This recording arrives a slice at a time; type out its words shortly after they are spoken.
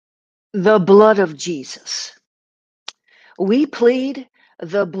The blood of Jesus. We plead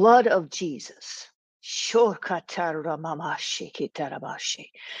the blood of Jesus.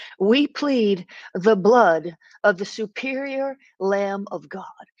 We plead the blood of the superior Lamb of God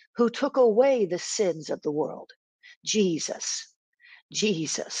who took away the sins of the world. Jesus,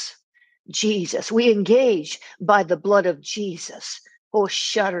 Jesus, Jesus. We engage by the blood of Jesus. We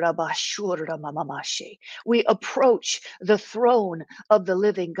approach the throne of the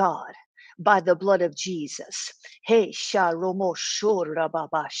living God by the blood of Jesus.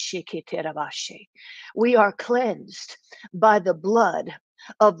 We are cleansed by the blood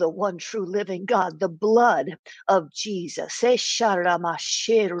of the one true living God, the blood of Jesus.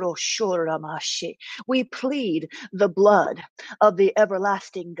 We plead the blood of the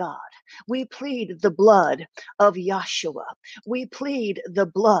everlasting God. We plead the blood of Yahshua. We plead the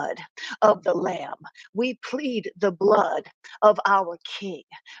blood of the Lamb. We plead the blood of our King,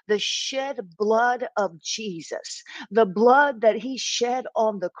 the shed blood of Jesus, the blood that he shed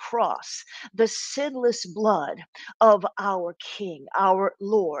on the cross, the sinless blood of our King, our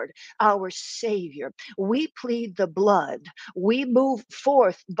Lord, our Savior. We plead the blood. We move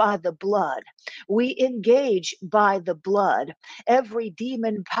forth by the blood. We engage by the blood. Every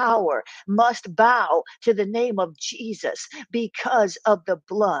demon power must bow to the name of Jesus because of the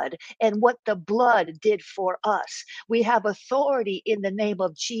blood and what the blood did for us. We have authority in the name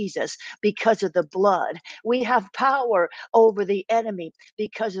of Jesus because of the blood. We have power over the enemy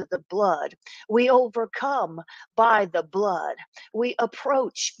because of the blood. We overcome by the blood. We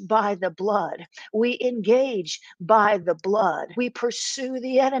approach by the blood. We engage by the blood. We pursue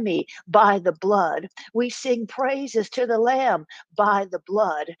the enemy by the blood. We sing praises to the Lamb by the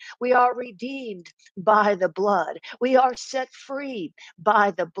blood. We are redeemed by the blood. We are set free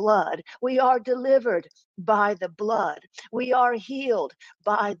by the blood. We are delivered by the blood. We are healed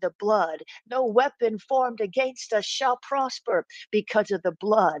by the blood. No weapon formed against us shall prosper because of the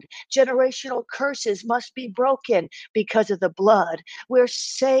blood. Generational curses must be broken because of the blood. We're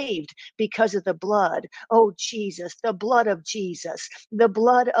saved because of the blood. Oh, Jesus, the blood of Jesus, the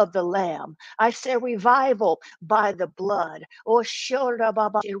blood of the Lamb. I say revival by the blood. Oh,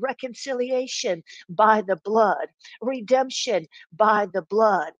 reconciliation by the blood. Redemption by the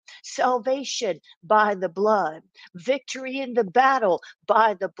blood. Salvation by the blood. Victory in the battle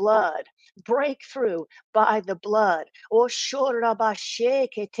by the blood. Breakthrough by the blood. Oh, the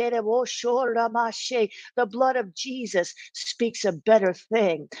blood of Jesus speaks a better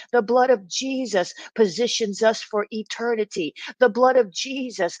thing. The blood of Jesus positions us for eternity. The blood of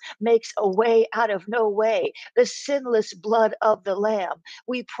Jesus makes a way out of no way. The sinless blood of the Lamb.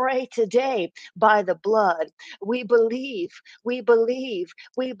 We pray today by the blood. We believe, we believe,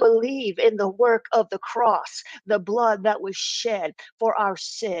 we believe in the work of the cross, the blood that was shed for our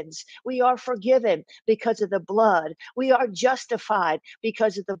sins. We are forgiven because of the blood. We are justified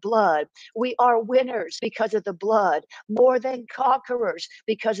because of the blood. We are winners because of the blood, more than conquerors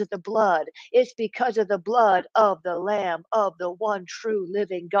because of the blood. It's because of the blood of the Lamb of the one true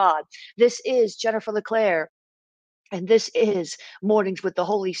living God. This is Jennifer LeClaire. And this is Mornings with the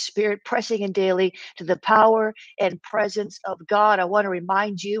Holy Spirit, pressing in daily to the power and presence of God. I want to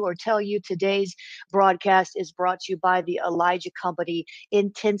remind you or tell you today's broadcast is brought to you by the Elijah Company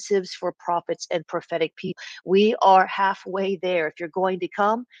Intensives for Prophets and Prophetic People. We are halfway there. If you're going to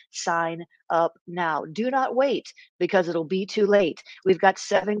come, sign up now. Do not wait because it'll be too late. We've got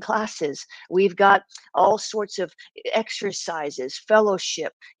 7 classes. We've got all sorts of exercises,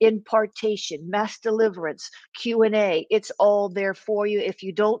 fellowship, impartation, mass deliverance, Q&A. It's all there for you. If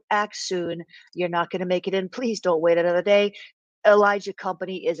you don't act soon, you're not going to make it in. Please don't wait another day. Elijah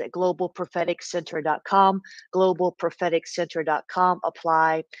Company is at globalpropheticcenter.com, globalpropheticcenter.com.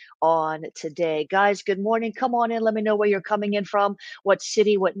 Apply on today. Guys, good morning. Come on in. Let me know where you're coming in from, what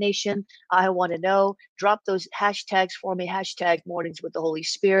city, what nation. I want to know. Drop those hashtags for me. Hashtag Mornings with the Holy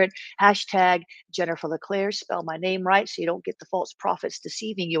Spirit. Hashtag Jennifer LeClaire. Spell my name right so you don't get the false prophets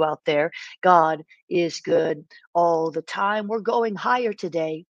deceiving you out there. God is good all the time. We're going higher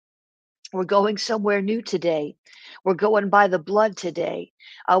today. We're going somewhere new today. We're going by the blood today.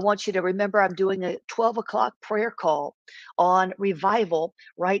 I want you to remember I'm doing a 12 o'clock prayer call on revival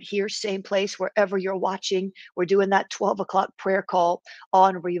right here, same place, wherever you're watching. We're doing that 12 o'clock prayer call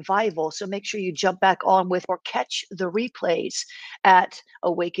on revival. So make sure you jump back on with or catch the replays at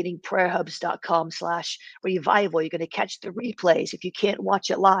awakeningprayerhubs.com/revival. You're going to catch the replays if you can't watch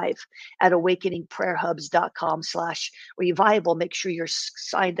it live at awakeningprayerhubs.com/revival. Make sure you're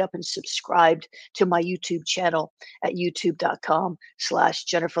signed up and subscribed to my YouTube channel at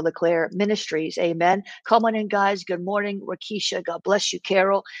youtube.com/Jennifer LeClaire Ministries. Amen. Come on in, guys. Good morning. morning. Rakisha, God bless you.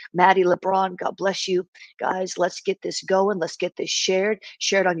 Carol, Maddie, LeBron, God bless you. Guys, let's get this going. Let's get this shared.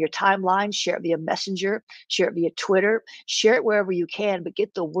 Share it on your timeline. Share it via Messenger. Share it via Twitter. Share it wherever you can, but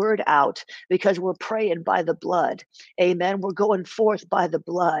get the word out because we're praying by the blood. Amen. We're going forth by the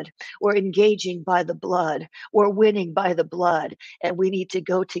blood. We're engaging by the blood. We're winning by the blood. And we need to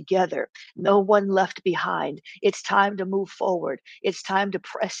go together. No one left behind. It's time to move forward. It's time to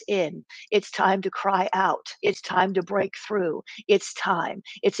press in. It's time to cry out. It's time to break through. It's time.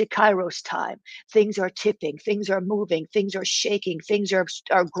 It's a Kairos time. Things are tipping. Things are moving. Things are shaking. Things are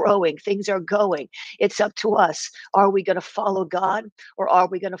growing. Things are going. It's up to us. Are we going to follow God or are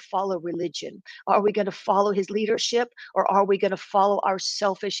we going to follow religion? Are we going to follow his leadership or are we going to follow our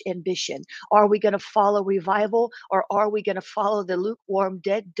selfish ambition? Are we going to follow revival or are we going to follow the lukewarm,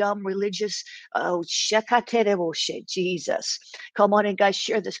 dead, dumb, religious, Jesus? Come on and guys,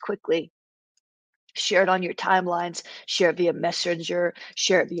 share this quickly. Share it on your timelines, share it via Messenger,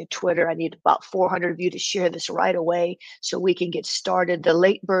 share it via Twitter. I need about 400 of you to share this right away so we can get started. The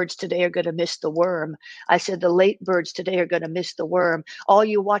late birds today are going to miss the worm. I said the late birds today are going to miss the worm. All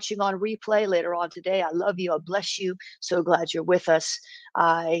you watching on replay later on today, I love you. I bless you. So glad you're with us.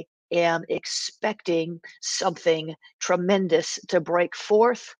 I am expecting something tremendous to break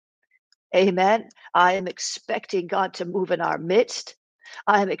forth. Amen. I am expecting God to move in our midst.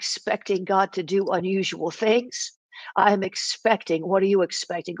 I am expecting God to do unusual things. I am expecting. What are you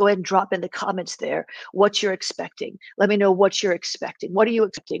expecting? Go ahead and drop in the comments there what you're expecting. Let me know what you're expecting. What are you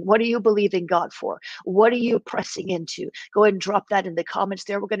expecting? What are you believing God for? What are you pressing into? Go ahead and drop that in the comments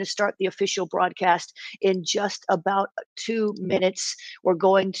there. We're going to start the official broadcast in just about 2 minutes. We're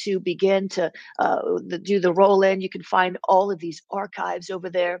going to begin to do the roll in. You can find all of these archives over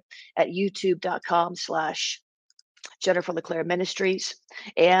there at youtube.com/Jennifer LeClaire Ministries.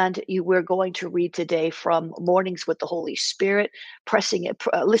 And we're going to read today from Mornings with the Holy Spirit,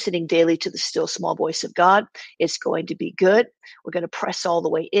 listening daily to the still small voice of God. It's going to be good. We're going to press all the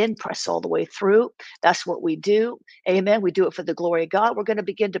way in, press all the way through. That's what we do. Amen. We do it for the glory of God. We're going to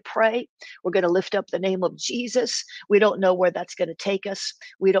begin to pray. We're going to lift up the name of Jesus. We don't know where that's going to take us.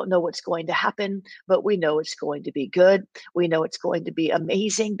 We don't know what's going to happen, but we know it's going to be good. We know it's going to be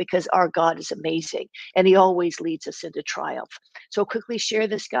amazing because our God is amazing and he always leads us into triumph. So quickly share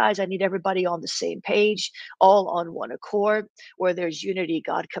this, guys. I need everybody on the same page, all on one accord. Where there's unity,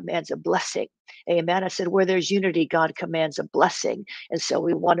 God commands a blessing. Amen. I said, where there's unity, God commands a blessing. And so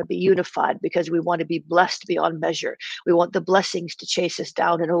we want to be unified because we want to be blessed beyond measure. We want the blessings to chase us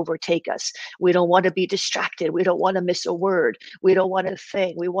down and overtake us. We don't want to be distracted. We don't want to miss a word. We don't want to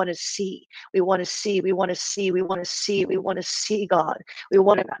think. We want to see. We want to see. We want to see. We want to see. We want to see God. We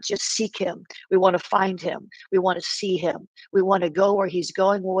want to not just seek him. We want to find him. We want to see him. We want to go where he's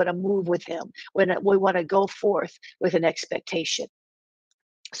going. We want to move with him. We want to go forth with an expectation.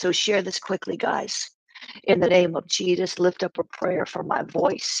 So share this quickly, guys. In the name of Jesus, lift up a prayer for my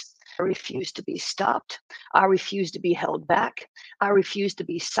voice. I refuse to be stopped. I refuse to be held back. I refuse to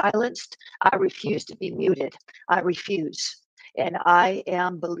be silenced. I refuse to be muted. I refuse. And I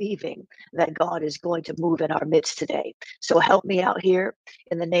am believing that God is going to move in our midst today. So help me out here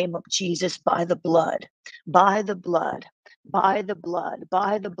in the name of Jesus by the blood, by the blood, by the blood,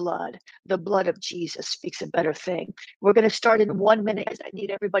 by the blood. The blood of Jesus speaks a better thing. We're going to start in 1 minute. I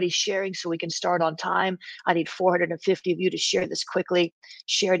need everybody sharing so we can start on time. I need 450 of you to share this quickly.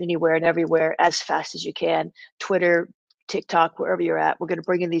 Share it anywhere and everywhere as fast as you can. Twitter, TikTok, wherever you're at. We're going to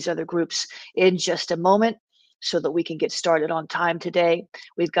bring in these other groups in just a moment so that we can get started on time today.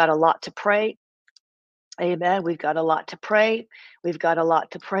 We've got a lot to pray. Amen. We've got a lot to pray. We've got a lot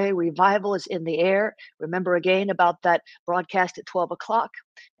to pray. Revival is in the air. Remember again about that broadcast at 12 o'clock.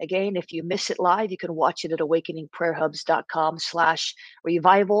 Again, if you miss it live, you can watch it at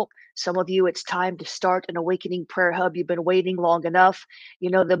awakeningprayerhubs.com/revival. Some of you, it's time to start an Awakening Prayer Hub. You've been waiting long enough.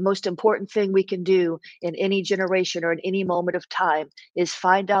 You know, the most important thing we can do in any generation or in any moment of time is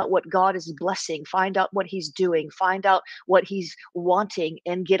find out what God is blessing, find out what he's doing, find out what he's wanting,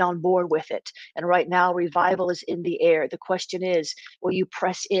 and get on board with it. And right now, revival is in the air. The question is, will you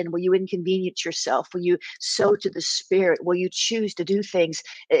press in? Will you inconvenience yourself? Will you sow to the Spirit? Will you choose to do things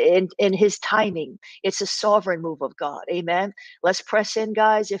in his timing? It's a sovereign move of God. Amen. Let's press in,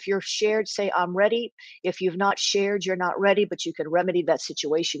 guys. If you're shared, say, I'm ready. If you've not shared, you're not ready, but you can remedy that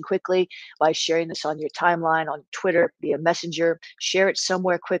situation quickly by sharing this on your timeline, on Twitter, via Messenger. Share it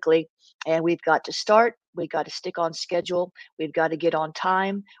somewhere quickly. And we've got to start. We've got to stick on schedule. We've got to get on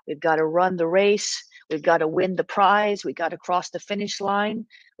time. We've got to run the race. We've got to win the prize. We've got to cross the finish line.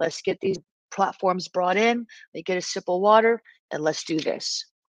 Let's get these platforms brought in. Let me get a sip of water, and let's do this.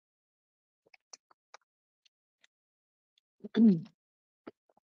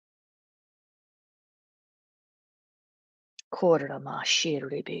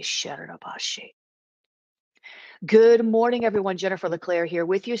 Good morning, everyone. Jennifer LeClaire here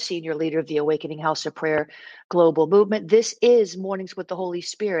with you, Senior Leader of the Awakening House of Prayer Global Movement. This is Mornings with the Holy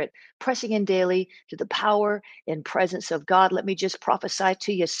Spirit, pressing in daily to the power and presence of God. Let me just prophesy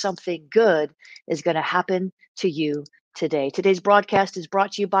to you something good is going to happen to you today. Today's broadcast is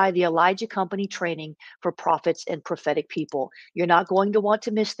brought to you by the Elijah Company Training for Prophets and Prophetic People. You're not going to want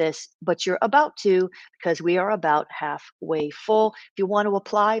to miss this, but you're about to, because we are about halfway full. If you want to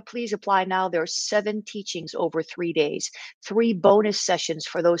apply, please apply now. There are 7 teachings over 3 days, 3 bonus sessions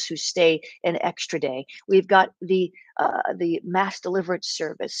for those who stay an extra day. We've got the mass deliverance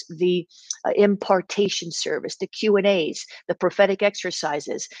service, the impartation service, the Q&As, the prophetic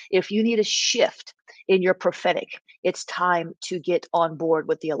exercises. If you need a shift in your prophetic, it's time to get on board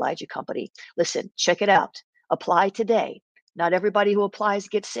with the Elijah Company. Listen, check it out. Apply today. Not everybody who applies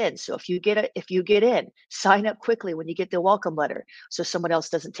gets in. So if you get in, sign up quickly when you get the welcome letter so someone else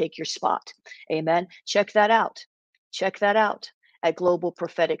doesn't take your spot. Amen. Check that out. Check that out at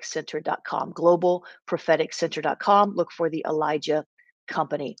globalpropheticcenter.com. Globalpropheticcenter.com. Look for the Elijah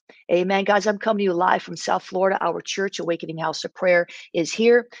Company. Amen. Guys, I'm coming to you live from South Florida. Our church, Awakening House of Prayer, is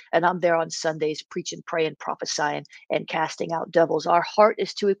here, and I'm there on Sundays preaching, praying, prophesying, and casting out devils. Our heart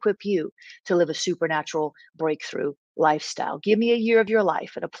is to equip you to live a supernatural breakthrough lifestyle. Give me a year of your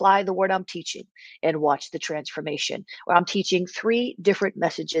life and apply the word I'm teaching and watch the transformation. Where I'm teaching 3 different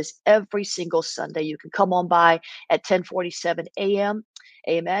messages every single Sunday. You can come on by at 10:47 a.m.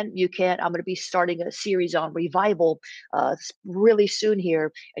 Amen. You can. I'm going to be starting a series on revival really soon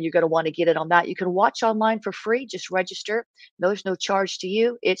here, and you're going to want to get in on that. You can watch online for free. Just register. There's no charge to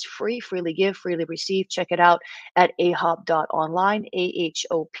you. It's free. Freely give, freely receive. Check it out at ahop.online,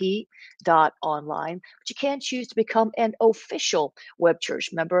 ahop.online. But you can choose to become an official Web Church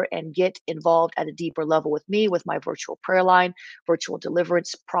member and get involved at a deeper level with me, with my virtual prayer line, virtual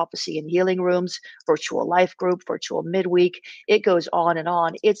deliverance, prophecy and healing rooms, virtual life group, virtual midweek. It goes on and on.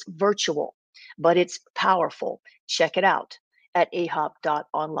 It's virtual, but it's powerful. Check it out at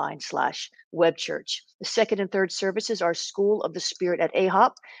ahop.online/webchurch. The second and third services are School of the Spirit at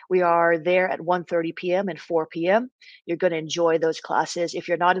AHOP. We are there at 1:30 p.m. and 4 p.m. You're going to enjoy those classes. If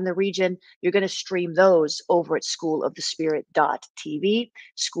you're not in the region, you're going to stream those over at schoolofthespirit.tv,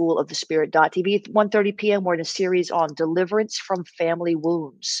 schoolofthespirit.tv. At 1:30 p.m., we're in a series on deliverance from family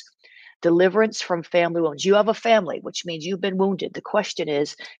wounds. Deliverance from family wounds. You have a family, which means you've been wounded. The question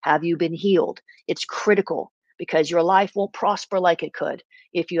is, have you been healed? It's critical because your life won't prosper like it could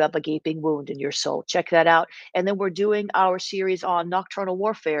if you have a gaping wound in your soul. Check that out. And then we're doing our series on nocturnal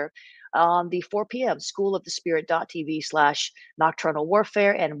warfare on the 4 p.m. schoolofthespirit.tv/nocturnal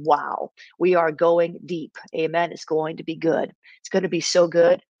warfare. And wow, we are going deep. Amen. It's going to be good. It's going to be so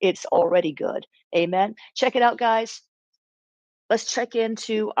good. It's already good. Amen. Check it out, guys. Let's check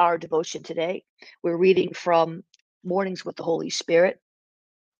into our devotion today. We're reading from Mornings with the Holy Spirit,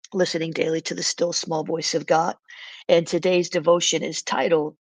 listening daily to the still small voice of God. And today's devotion is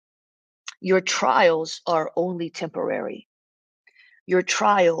titled, Your Trials Are Only Temporary. Your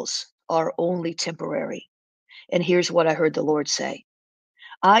trials are only temporary. And here's what I heard the Lord say.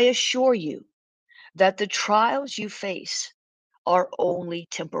 I assure you that the trials you face are only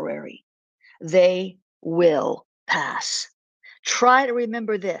temporary. They will pass. Try to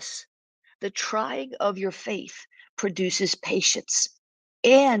remember this. The trying of your faith produces patience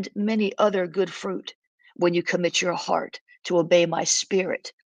and many other good fruit when you commit your heart to obey my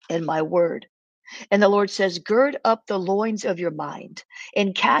spirit and my word. And the Lord says, gird up the loins of your mind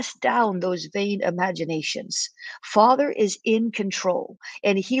and cast down those vain imaginations. Father is in control,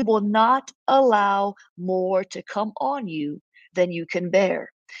 and he will not allow more to come on you than you can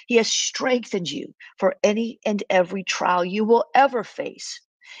bear. He has strengthened you for any and every trial you will ever face.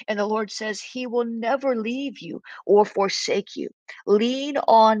 And the Lord says he will never leave you or forsake you. Lean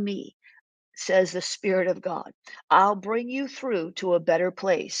on me, says the Spirit of God. I'll bring you through to a better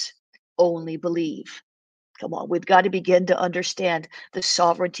place. Only believe. Come on, we've got to begin to understand the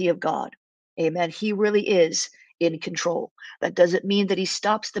sovereignty of God. Amen. He really is in control. That doesn't mean that he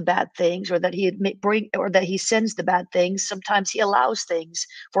stops the bad things or that he sends the bad things. Sometimes he allows things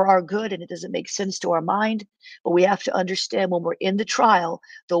for our good and it doesn't make sense to our mind. But we have to understand when we're in the trial,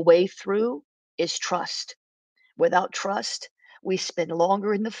 the way through is trust. Without trust, we spend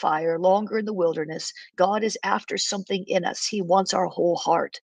longer in the fire, longer in the wilderness. God is after something in us. He wants our whole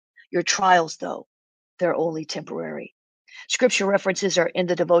heart. Your trials, though, they're only temporary. Scripture references are in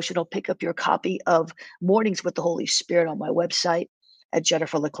the devotional. Pick up your copy of Mornings with the Holy Spirit on my website at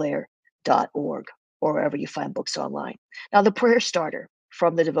jenniferleclaire.org. or wherever you find books online. Now, the prayer starter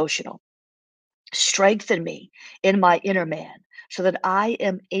from the devotional: strengthen me in my inner man so that I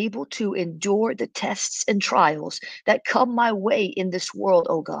am able to endure the tests and trials that come my way in this world,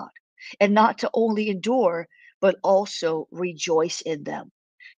 O God, and not to only endure, but also rejoice in them.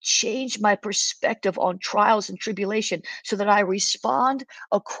 Change my perspective on trials and tribulation so that I respond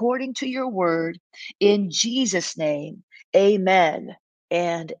according to your word. In Jesus' name, amen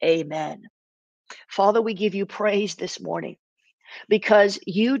and amen. Father, we give you praise this morning because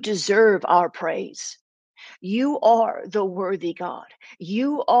you deserve our praise. You are the worthy God.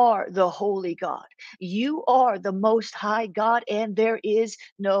 You are the holy God. You are the most high God, and there is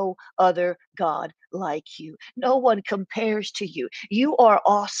no other God like you. No one compares to you. You are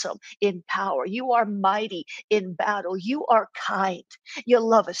awesome in power. You are mighty in battle. You are kind. You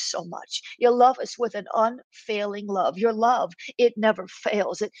love us so much. You love us with an unfailing love. Your love, it never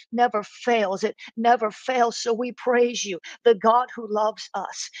fails. It never fails. It never fails. So we praise you, the God who loves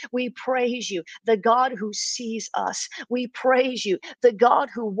us. We praise you, the God who sees us. We praise you, the God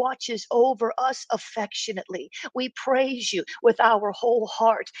who watches over us affectionately. We praise you with our whole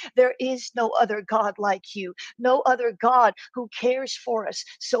heart. There is no other God like you, no other God who cares for us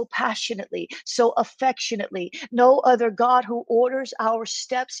so passionately, so affectionately, no other God who orders our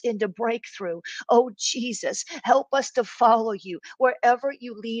steps into breakthrough. Oh, Jesus, help us to follow you wherever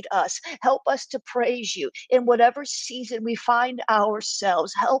you lead us. Help us to praise you in whatever season we find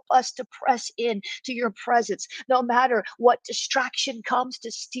ourselves. Help us to press in to your presence, no matter what distraction comes to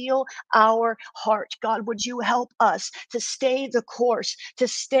steal our heart. God, would you help us to stay the course, to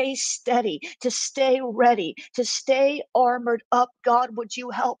stay steady, to stay ready, to stay armored up? God, would you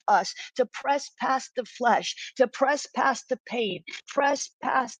help us to press past the flesh, to press past the pain, press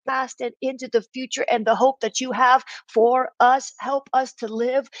past and into the future and the hope that you have for us? Help us to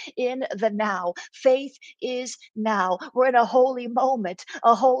live in the now. Faith is now. We're in a holy moment,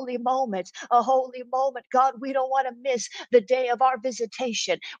 a holy moment, a holy moment. God, we don't want to miss the day of our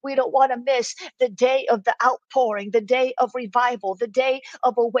visitation. We don't want to miss the day of the outpouring, the day of revival, the day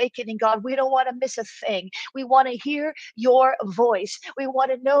of awakening. God, we don't want to miss a thing. We want to hear your voice. We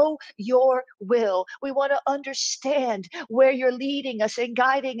want to know your will. We want to understand where you're leading us and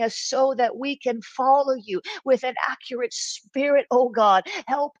guiding us so that we can follow you with an accurate spirit. Oh God,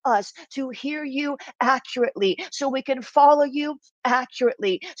 help us to hear you accurately so we can follow you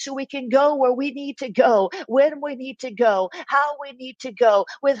accurately, so we can go where we need to go, when we need to go, how we need to go,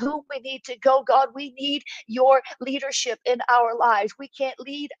 with whom we need to go. God, we need your leadership in our lives. We can't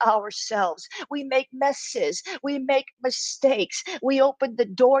lead ourselves. We make messes. We make mistakes. We open the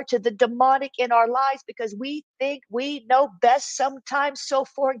door to the demonic in our lives because we think we know best sometimes. So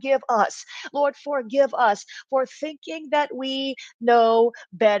forgive us. Lord, forgive us for thinking that we know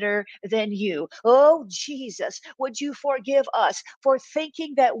better than you. Oh, Jesus, would you forgive us for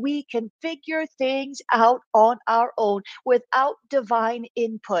thinking that we can figure things out on our own without divine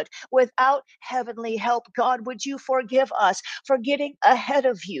input, without heavenly help? God, would you forgive us for getting ahead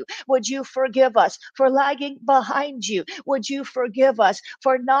of you? Would you forgive us for lagging behind you? Would you forgive us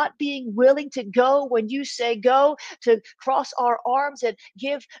for not being willing to go when you say go, to cross our arms and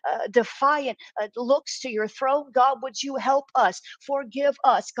give defiant looks to your throne? God, would you help us? Forgive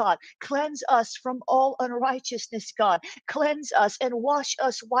us, God. Cleanse us from all unrighteousness, God. Cleanse us and wash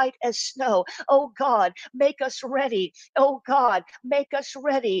us white as snow. Oh God, make us ready. Oh God, make us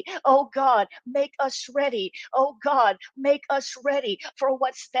ready. Oh God, make us ready. Oh God, make us ready for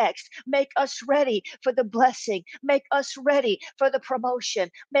what's next. Make us ready for the blessing. Make us ready for the promotion.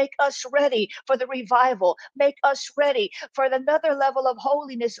 Make us ready for the revival. Make us ready for another level of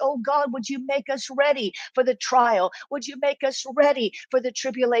holiness. Oh God, would you make us ready for the trial? Would you make us ready for the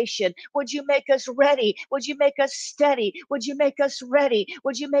tribulation? Would you make us ready? Would you make us steady? Would you make us ready?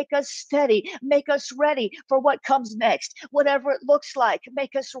 Would you make us steady? Make us ready for what comes next. Whatever it looks like,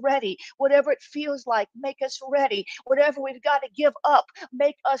 make us ready. Whatever it feels like, make us ready. Whatever we've got to give up,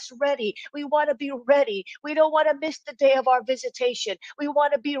 make us ready. We want to be ready. We don't want to miss the day of our visitation. We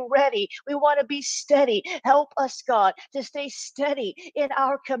want to be ready. We want to be steady. Help us, God, to stay steady in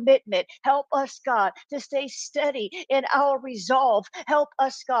our commitment. Help us, God, to stay steady in our resolve. Help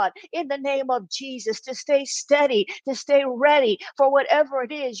us, God, in the name of Jesus, to stay steady, to stay ready ready for whatever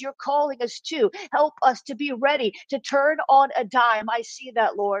it is you're calling us to. Help us to be ready to turn on a dime. I see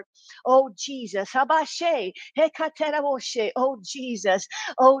that, Lord. Oh, Jesus. Habashe, hekateraboshe. Oh, Jesus.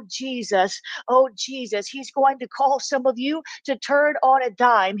 Oh, Jesus. Oh, Jesus. He's going to call some of you to turn on a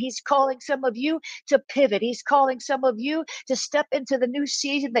dime. He's calling some of you to pivot. He's calling some of you to step into the new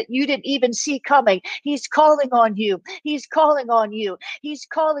season that you didn't even see coming. He's calling on you. He's calling on you. He's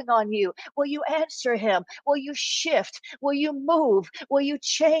calling on you. Will you answer him? Will you shift? Will you move? Will you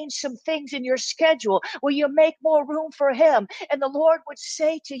change some things in your schedule? Will you make more room for him? And the Lord would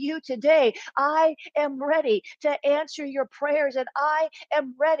say to you today, I am ready to answer your prayers, and I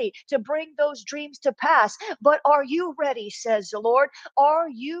am ready to bring those dreams to pass. But are you ready, says the Lord? Are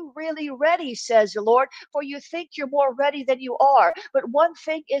you really ready, says the Lord? For you think you're more ready than you are. But one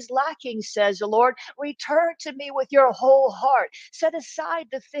thing is lacking, says the Lord. Return to me with your whole heart. Set aside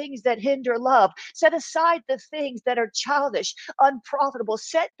the things that hinder love. Set aside the things that are childish, unprofitable.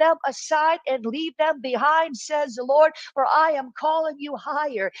 Set them aside and leave them behind, says the Lord. For I am calling you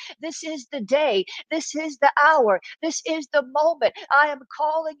higher. This is the day. This is the hour. This is the moment. I am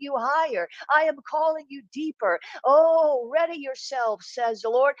calling you higher. I am calling you deeper. Oh, ready yourself, says the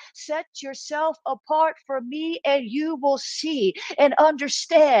Lord. Set yourself apart for me, and you will see and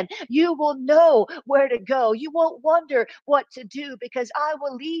understand. You will know where to go. You won't wonder what to do, because I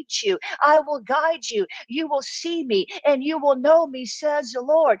will lead you. I will guide you. You will see me and you will know me, says the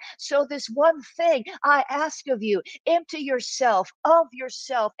Lord. So this one thing I ask of you, empty yourself of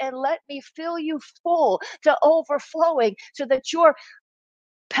yourself and let me fill you full to overflowing, so that your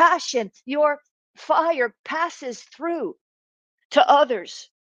passion, your fire passes through to others,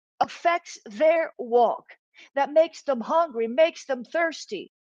 affects their walk, that makes them hungry, makes them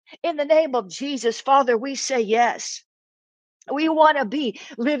thirsty. In the name of Jesus, Father, we say yes. We want to be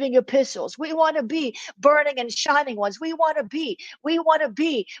living epistles. We want to be burning and shining ones. We want to be, we want to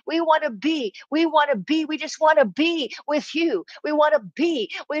be, we want to be, we want to be. We just want to be with you. We want to be.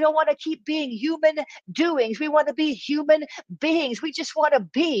 We don't want to keep being human doings. We want to be human beings. We just want to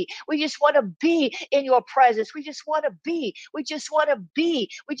be. We just want to be in your presence. We just want to be. We just want to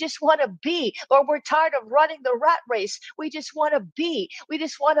be. We just want to be. Lord, we're tired of running the rat race. We just want to be. We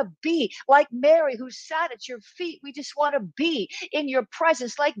just want to be like Mary, who sat at your feet. We just want to be in your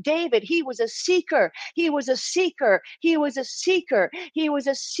presence. Like David, he was a seeker. He was a seeker. He was a seeker. He was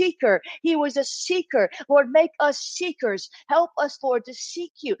a seeker. He was a seeker. Lord, make us seekers. Help us, Lord, to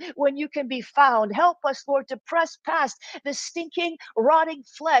seek you when you can be found. Help us, Lord, to press past the stinking, rotting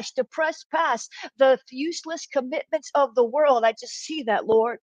flesh, to press past the useless commitments of the world. I just see that,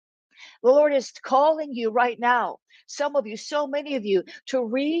 Lord. The Lord is calling you right now, some of you, so many of you, to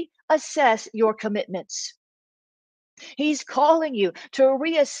reassess your commitments. He's calling you to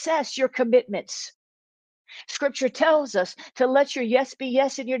reassess your commitments. Scripture tells us to let your yes be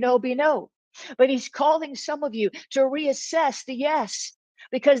yes and your no be no. But he's calling some of you to reassess the yes,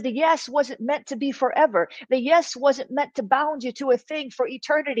 because the yes wasn't meant to be forever. The yes wasn't meant to bound you to a thing for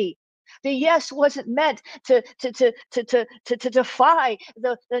eternity. The yes wasn't meant to defy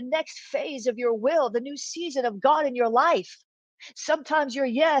the next phase of your will, the new season of God in your life. Sometimes your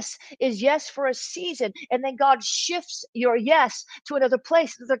yes is yes for a season, and then God shifts your yes to another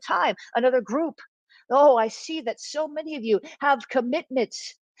place, another time, another group. Oh, I see that so many of you have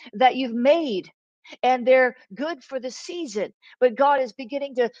commitments that you've made, and they're good for the season, but God is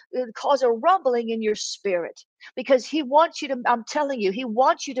beginning to cause a rumbling in your spirit, because he wants you to, I'm telling you, he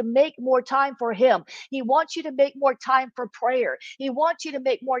wants you to make more time for him. He wants you to make more time for prayer. He wants you to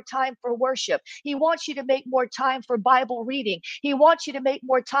make more time for worship. He wants you to make more time for Bible reading. He wants you to make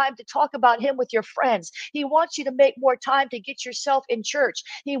more time to talk about him with your friends. He wants you to make more time to get yourself in church.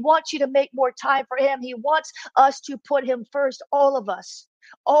 He wants you to make more time for him. He wants us to put him first, all of us.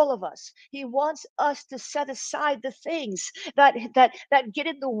 All of us. He wants us to set aside the things that get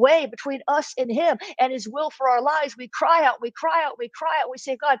in the way between us and him and his will for our lives. We cry out, we cry out, we cry out. We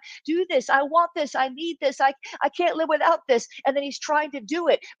say, God, do this. I want this. I need this. I can't live without this. And then he's trying to do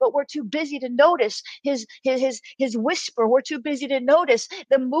it, but we're too busy to notice his whisper. We're too busy to notice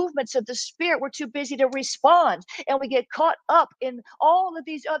the movements of the spirit. We're too busy to respond. And we get caught up in all of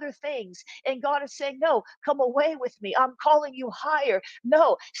these other things. And God is saying, no, come away with me. I'm calling you higher.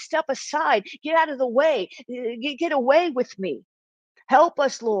 No, step aside. Get out of the way. Get away with me. Help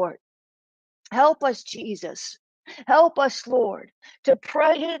us, Lord. Help us, Jesus. Help us, Lord, to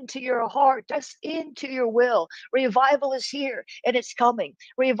pray into your heart, just into your will. Revival is here and it's coming.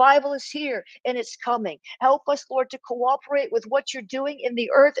 Revival is here and it's coming. Help us, Lord, to cooperate with what you're doing in the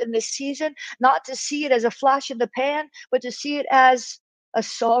earth in this season, not to see it as a flash in the pan, but to see it as a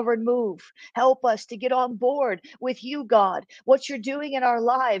sovereign move. Help us to get on board with you, God. What you're doing in our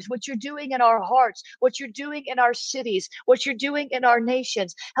lives, what you're doing in our hearts, what you're doing in our cities, what you're doing in our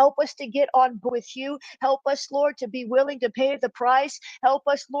nations. Help us to get on board with you. Help us, Lord, to be willing to pay the price. Help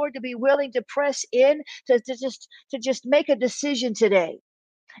us, Lord, to be willing to press in, to just make a decision today.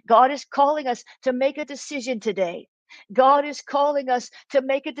 God is calling us to make a decision today. God is calling us to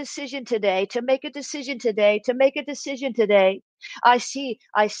make a decision today, to make a decision today, to make a decision today. I see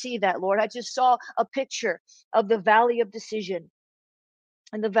that, Lord. I just saw a picture of the valley of decision.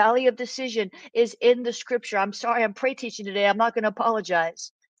 And the valley of decision is in the scripture. I'm sorry, I'm pray teaching today. I'm not going to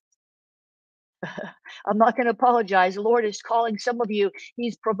apologize. I'm not going to apologize. The Lord is calling some of you.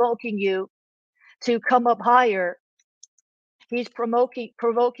 He's provoking you to come up higher. He's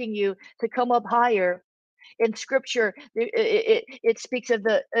provoking you to come up higher. In scripture, it speaks of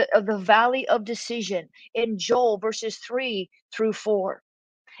the valley of decision in Joel verses 3 through 4.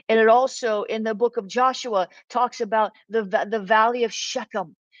 And it also in the book of Joshua talks about the valley of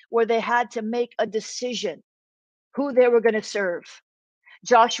Shechem, where they had to make a decision who they were going to serve.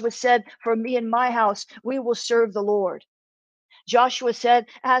 Joshua said, "For me and my house, we will serve the Lord." Joshua said,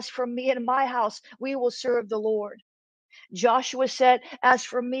 "As for me and my house, we will serve the Lord." Joshua said, "As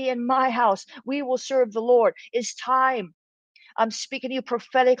for me and my house, we will serve the Lord." It's time. I'm speaking to you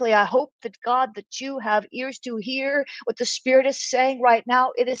prophetically. I hope that God, that you have ears to hear what the Spirit is saying right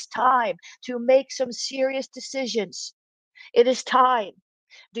now. It is time to make some serious decisions. It is time.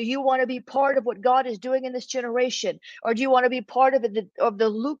 Do you want to be part of what God is doing in this generation? Or do you want to be part of the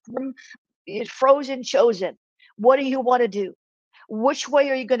lukewarm, frozen chosen? What do you want to do? Which way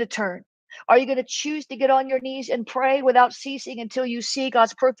are you going to turn? Are you going to choose to get on your knees and pray without ceasing until you see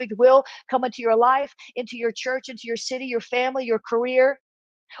God's perfect will come into your life, into your church, into your city, your family, your career?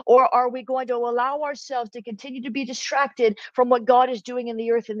 Or are we going to allow ourselves to continue to be distracted from what God is doing in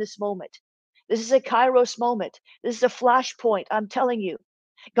the earth in this moment? This is a Kairos moment. This is a flashpoint. I'm telling you,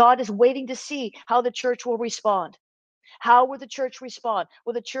 God is waiting to see how the church will respond. How will the church respond?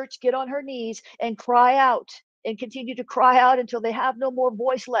 Will the church get on her knees and cry out and continue to cry out until they have no more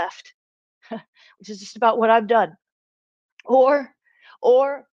voice left? Which is just about what I've done. Or,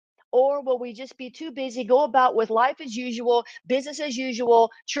 or, or will we just be too busy, go about with life as usual, business as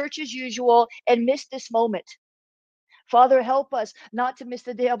usual, church as usual, and miss this moment? Father, help us not to miss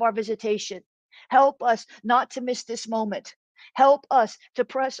the day of our visitation. Help us not to miss this moment. Help us to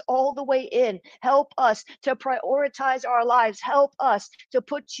press all the way in. Help us to prioritize our lives. Help us to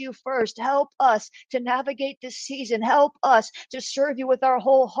put you first. Help us to navigate this season. Help us to serve you with our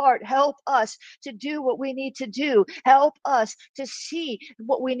whole heart. Help us to do what we need to do. Help us to see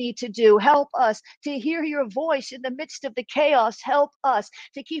what we need to do. Help us to hear your voice in the midst of the chaos. Help us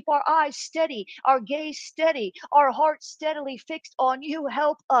to keep our eyes steady, our gaze steady, our hearts steadily fixed on you.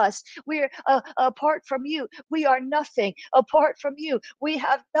 Help us. We're apart from you, we are nothing. Apart from you, we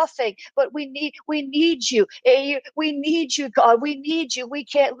have nothing. But we need you. We need you, God. We need you. We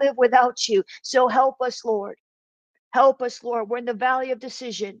can't live without you. So help us, Lord. Help us, Lord. We're in the valley of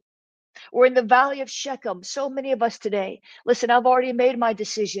decision. We're in the valley of Shechem. So many of us today. Listen, I've already made my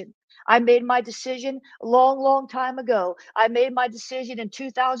decision. I made my decision a long, long time ago. I made my decision in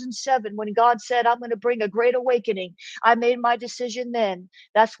 2007 when God said, "I'm going to bring a great awakening." I made my decision then.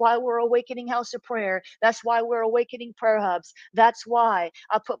 That's why we're Awakening House of Prayer. That's why we're Awakening Prayer Hubs. That's why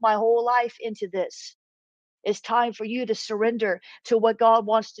I put my whole life into this. It's time for you to surrender to what God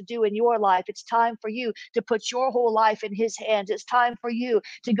wants to do in your life. It's time for you to put your whole life in His hands. It's time for you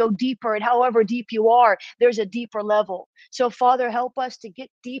to go deeper. And however deep you are, there's a deeper level. So, Father, help us to get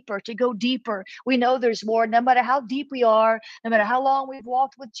deeper, to go deeper. We know there's more. No matter how deep we are, no matter how long we've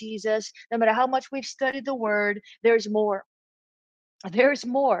walked with Jesus, no matter how much we've studied the Word, there's more. There's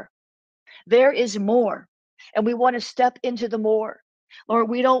more. There is more. And we want to step into the more. Lord,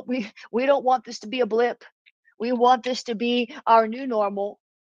 we don't want this to be a blip. We want this to be our new normal.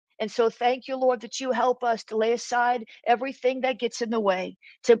 And so thank you, Lord, that you help us to lay aside everything that gets in the way,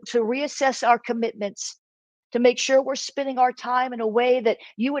 to reassess our commitments, to make sure we're spending our time in a way that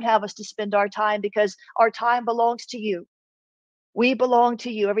you would have us to spend our time, because our time belongs to you. We belong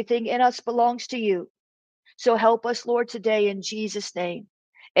to you. Everything in us belongs to you. So help us, Lord, today in Jesus' name.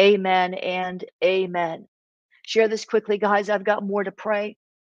 Amen and amen. Share this quickly, guys. I've got more to pray.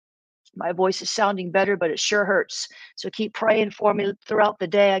 My voice is sounding better, but it sure hurts. So keep praying for me throughout the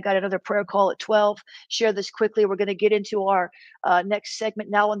day. I got another prayer call at 12. Share this quickly. We're going to get into our next segment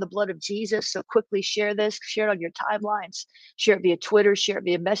now on the blood of Jesus. So quickly share this. Share it on your timelines. Share it via Twitter. Share it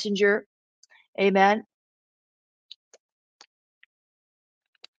via Messenger. Amen.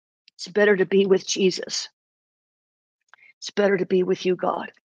 It's better to be with Jesus. It's better to be with you,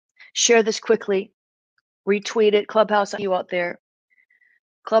 God. Share this quickly. Retweet it. Clubhouse, you out there.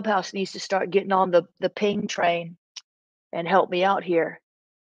 Clubhouse needs to start getting on the ping train and help me out here.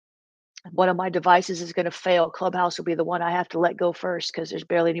 One of my devices is going to fail. Clubhouse will be the one I have to let go first because there's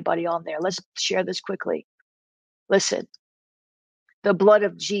barely anybody on there. Let's share this quickly. Listen, the blood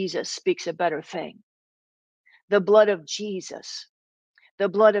of Jesus speaks a better thing. The blood of Jesus, the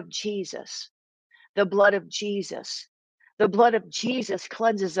blood of Jesus, the blood of Jesus, the blood of Jesus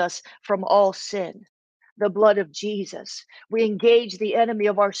cleanses us from all sin. The blood of Jesus. We engage the enemy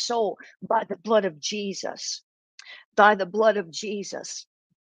of our soul by the blood of Jesus. By the blood of Jesus.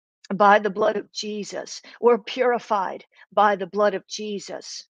 By the blood of Jesus. We're purified by the blood of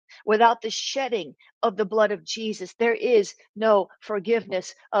Jesus. Without the shedding of the blood of Jesus, there is no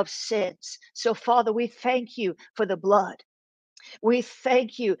forgiveness of sins. So, Father, we thank you for the blood. We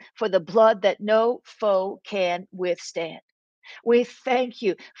thank you for the blood that no foe can withstand. We thank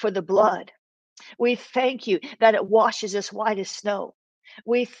you for the blood. We thank you that it washes us white as snow.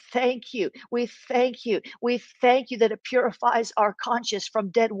 We thank you. We thank you. We thank you that it purifies our conscience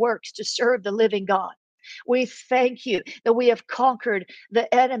from dead works to serve the living God. We thank you that we have conquered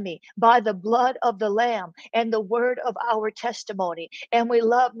the enemy by the blood of the Lamb and the word of our testimony, and we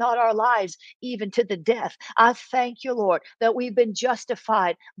love not our lives even to the death. I thank you, Lord, that we've been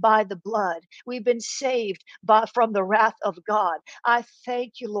justified by the blood. We've been saved from the wrath of God. I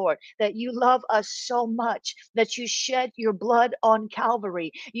thank you, Lord, that you love us so much that you shed your blood on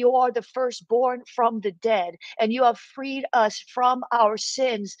Calvary. You are the firstborn from the dead, and you have freed us from our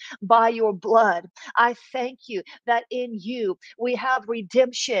sins by your blood. I thank you that in you we have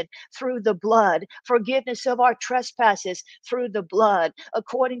redemption through the blood, forgiveness of our trespasses through the blood,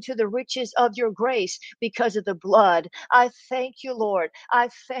 according to the riches of your grace because of the blood. I thank you, Lord. I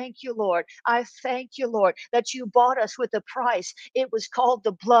thank you, Lord. I thank you, Lord, that you bought us with a price. It was called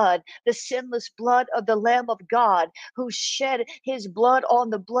the blood, the sinless blood of the Lamb of God, who shed his blood on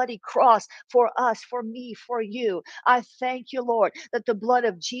the bloody cross for us, for me, for you. I thank you, Lord, that the blood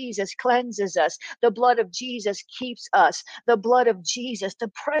of Jesus cleanses us. The blood of Jesus keeps us. The blood of Jesus,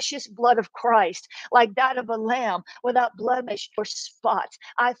 the precious blood of Christ, like that of a lamb without blemish or spot.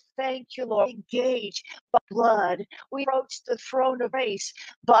 I thank you, Lord. Engage by blood. We approach the throne of grace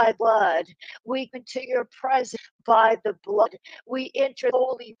by blood. We into your presence by the blood. We enter the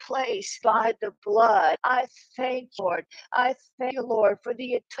holy place by the blood. I thank you, Lord. I thank you, Lord, for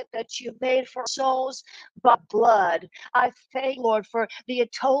the atonement that you made for souls by blood. I thank you, Lord, for the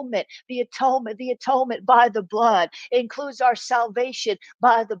atonement by the blood. It includes our salvation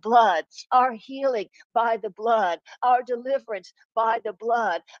by the blood, our healing by the blood, our deliverance by the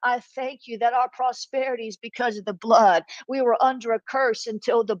blood. I thank you that our prosperity is because of the blood. We were under a curse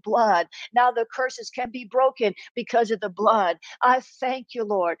until the blood. Now the curses can be broken because of the blood. I thank you,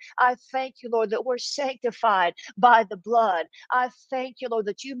 Lord. I thank you, Lord, that we're sanctified by the blood. I thank you, Lord,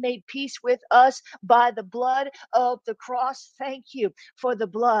 that you made peace with us by the blood of the cross. Thank you for the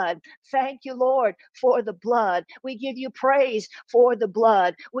blood. Thank you, Lord, for the blood. We give you praise for the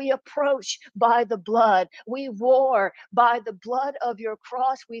blood. We approach by the blood. We war by the blood of your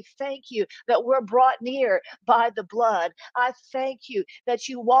cross. We thank you that we're brought near by the blood. I thank you that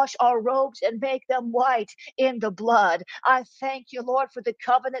you wash our robes and make them white in the blood. I thank you, Lord, for the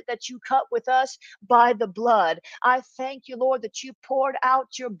covenant that you cut with us by the blood. I thank you, Lord, that you poured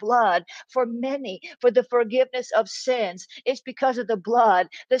out your blood for many for the forgiveness of sins. It's because of the blood,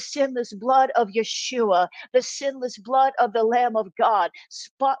 the sinless blood of Yeshua, the sinless blood of the Lamb of God,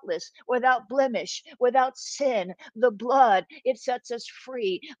 spotless, without blemish, without sin. The blood, it sets us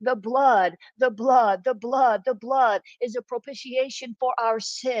free. The blood, the blood, the blood, the blood is a propitiation for our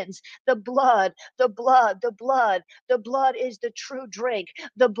sins. The blood, the blood, the blood, the blood is the true drink.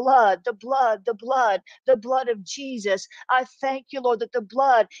 The blood, the blood, the blood, the blood of Jesus. I thank you, Lord, that the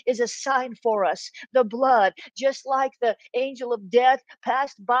blood is a sign for us. The blood, just like the angel of death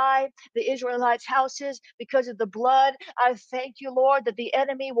passed by the Israelites' houses because of the blood. I thank you, Lord, that the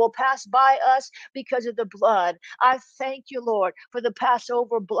enemy will pass by us because of the blood. I thank you, Lord, for the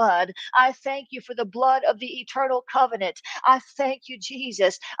Passover blood. I thank you for the blood of the eternal covenant. I thank you,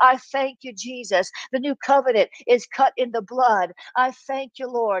 Jesus. I thank you, Jesus. The new covenant is cut in the blood. I thank you,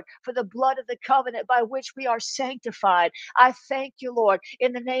 Lord, for the blood of the covenant by which we are sanctified. I thank you, Lord,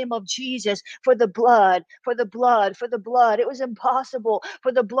 in the name of Jesus, for the blood, for the blood, for the blood. It was impossible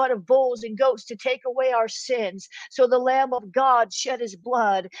for the blood of bulls and goats to take away our sins. So the Lamb of God shed his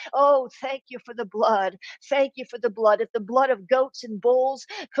blood. Oh, thank you for the blood. Thank you for the blood. If the blood of goats and bulls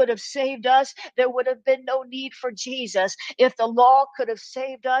could have saved us, there would have been no need for Jesus. If the law could have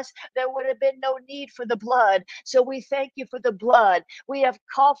saved us, there would have been no need for the blood. So we thank you for the blood. We have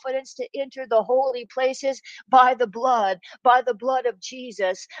confidence to enter the holy places by the blood of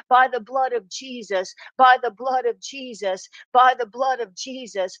Jesus, by the blood of Jesus, by the blood of Jesus, by the blood of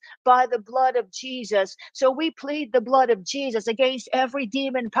Jesus, by the blood of Jesus. So we plead the blood of Jesus against every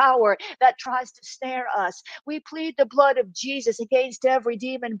demon power that tries to snare us. We plead the blood of Jesus against every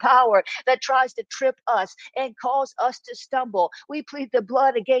demon power that tries to trip us and cause us to stumble. We plead the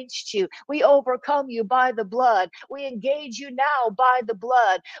blood against you. We overcome you by the blood. We engage you now by the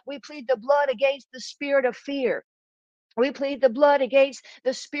blood. We plead the blood against the spirit of fear. We plead the blood against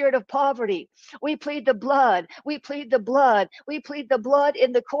the spirit of poverty. We plead the blood. We plead the blood. We plead the blood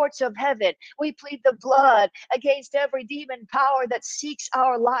in the courts of heaven. We plead the blood against every demon power that seeks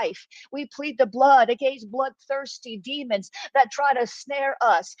our life. We plead the blood against bloodthirsty demons that try to snare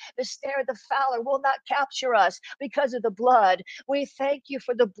us. The snare of the fowler will not capture us because of the blood. We thank you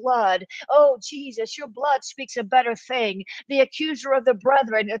for the blood. Oh, Jesus, your blood speaks a better thing. The accuser of the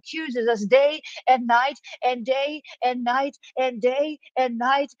brethren accuses us day and night and day and night and day and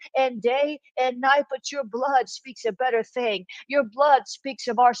night and day and night, but your blood speaks a better thing. Your blood speaks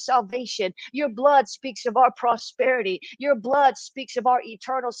of our salvation. Your blood speaks of our prosperity. Your blood speaks of our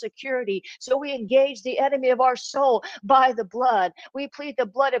eternal security. So we engage the enemy of our soul by the blood. We plead the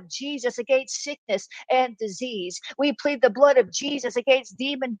blood of Jesus against sickness and disease. We plead the blood of Jesus against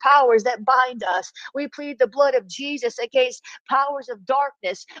demon powers that bind us. We plead the blood of Jesus against powers of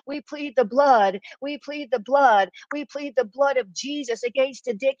darkness. We plead the blood. We plead the blood. We plead the blood of Jesus against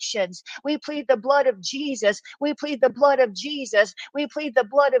addictions. We plead the blood of Jesus. We plead the blood of Jesus. We plead the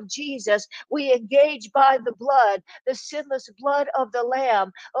blood of Jesus. We engage by the blood, the sinless blood of the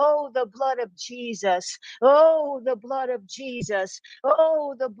Lamb. Oh, the blood of Jesus. Oh, the blood of Jesus.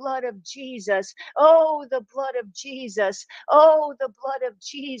 Oh, the blood of Jesus. Oh, the blood of Jesus. Oh, the blood of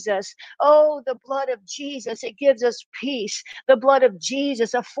Jesus. Oh, the blood of Jesus. It gives us peace. The blood of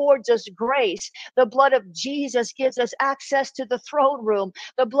Jesus affords us grace. The blood of Jesus gives us access to the throne room.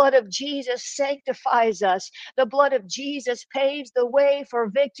 The blood of Jesus sanctifies us. The blood of Jesus paves the way for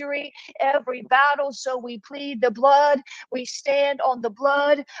victory every battle. So we plead the blood. We stand on the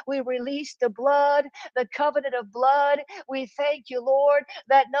blood. We release the blood, the covenant of blood. We thank you, Lord,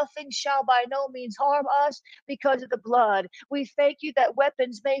 that nothing shall by no means harm us because of the blood. We thank you that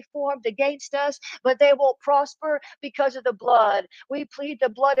weapons may form against us, but they won't prosper because of the blood. We plead the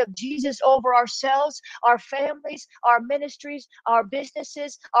blood of Jesus over ourselves, our families, our ministries, our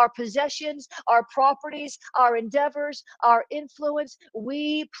businesses, our possessions, our properties, our endeavors, our influence.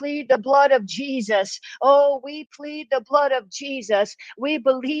 We plead the blood of Jesus. Oh, we plead the blood of Jesus. We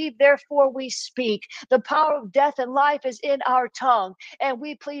believe, therefore we speak. The power of death and life is in our tongue, and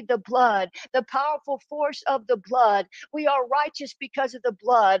we plead the blood, the powerful force of the blood. We are righteous because of the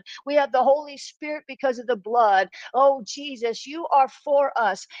blood. We have the Holy Spirit because of the blood. Oh, Jesus, you are for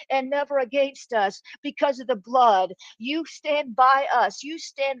us and never against us because of the blood. You stand by us. You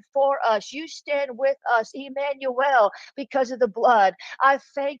stand for us. You stand with us, Emmanuel, because of the blood. I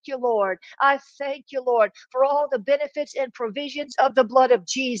thank you, Lord. I thank you, Lord, for all the benefits and provisions of the blood of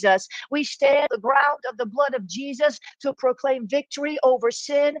Jesus. We stand the ground of the blood of Jesus to proclaim victory over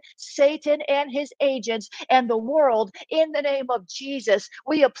sin, Satan, and his agents, and the world in the name of Jesus.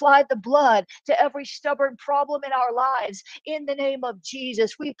 We apply the blood to every stubborn problem in our lives in the name of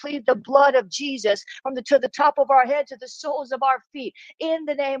Jesus. We plead the blood of Jesus from to the top of our head to the soles of our feet in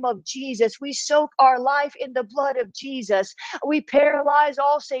the name of Jesus. We soak our life in the blood of Jesus. We paralyze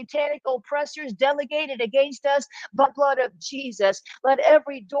all satanic oppressors delegated against us by the blood of Jesus. Let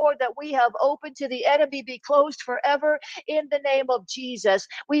every door that we have opened to the enemy be closed forever in the name of Jesus.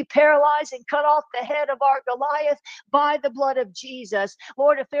 We paralyze and cut off the head of our Goliath by the blood of Jesus.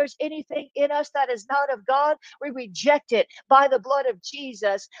 Lord, if there's anything in us that is not of God, we reject it by the blood of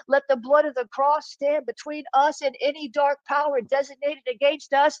Jesus. Let the blood of the cross stand between us and any dark power designated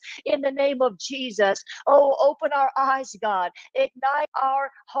against us in the name of Jesus. Oh, open our eyes, God. Ignite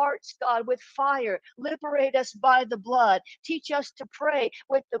our hearts, God, with fire. Liberate us by the blood. Teach us to pray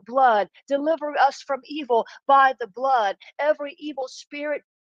with the blood. Deliver us from evil by the blood. Every evil spirit,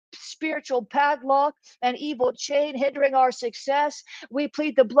 spiritual padlock, and evil chain hindering our success, we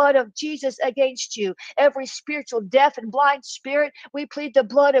plead the blood of Jesus against you. Every spiritual deaf and blind spirit, we plead the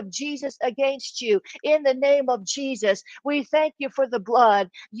blood of Jesus against you in the name of Jesus. We thank you for the blood.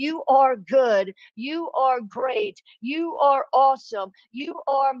 You are good. You are great. You are awesome. You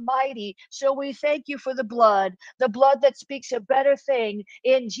are mighty. So we thank you for the blood that speaks a better thing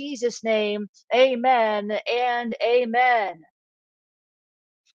in Jesus' name. Amen and amen.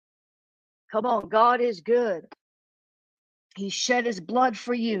 Come on, God is good. He shed his blood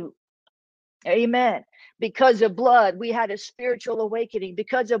for you. Amen. Because of blood, we had a spiritual awakening.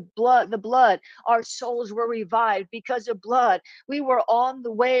 Because of blood, the blood, our souls were revived. Because of blood, we were on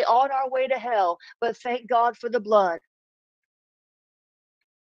our way to hell. But thank God for the blood.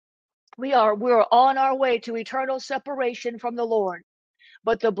 We're on our way to eternal separation from the Lord.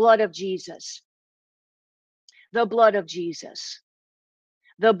 But the blood of Jesus, the blood of Jesus,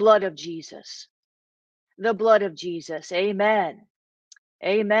 the blood of Jesus, the blood of Jesus. Amen.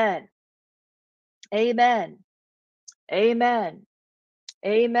 Amen. Amen. Amen.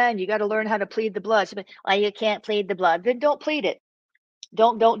 Amen. You got to learn how to plead the blood. Well, you can't plead the blood. Then don't plead it.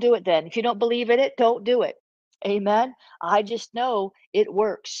 Don't do it then. If you don't believe in it, don't do it. Amen. I just know it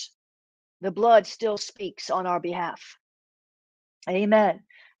works. The blood still speaks on our behalf. Amen.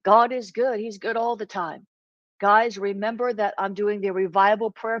 God is good. He's good all the time. Guys, remember that I'm doing the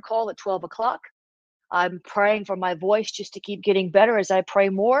revival prayer call at 12 o'clock. I'm praying for my voice just to keep getting better as I pray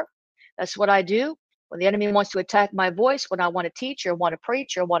more. That's what I do. When the enemy wants to attack my voice, when I want to teach or want to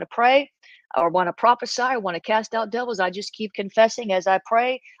preach or want to pray or want to prophesy or want to cast out devils, I just keep confessing as I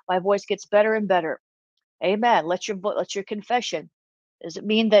pray. My voice gets better and better. Amen. Let your confession. Does it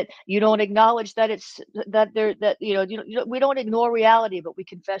mean that you don't acknowledge that we don't ignore reality, but we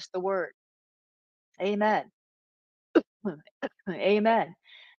confess the word. Amen. Amen.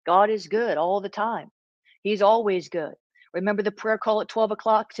 God is good all the time. He's always good. Remember the prayer call at 12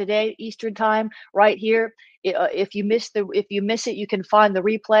 o'clock today, Eastern time, right here. If you miss it, you can find the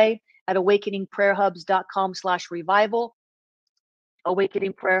replay at awakeningprayerhubs.com/revival.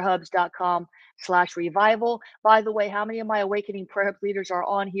 awakeningprayerhubs.com/revival. By the way, how many of my Awakening Prayer Hub leaders are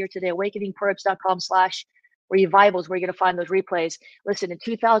on here today? awakeningprayerhubs.com/revivals, where you're going to find those replays. Listen, in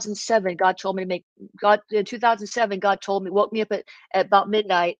 2007, God told me, woke me up at about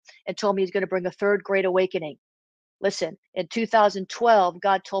midnight and told me he's going to bring a third great awakening. Listen, in 2012,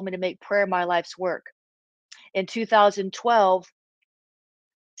 God told me to make prayer my life's work. In 2012,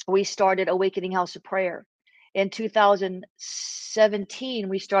 we started Awakening House of Prayer. In 2017,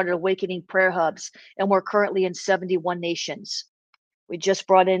 we started Awakening Prayer Hubs, and we're currently in 71 nations. We just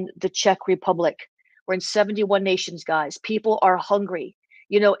brought in the Czech Republic. We're in 71 nations, guys. People are hungry.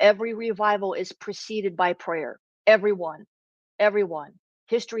 You know, every revival is preceded by prayer. Everyone.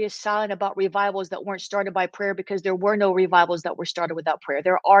 History is silent about revivals that weren't started by prayer because there were no revivals that were started without prayer.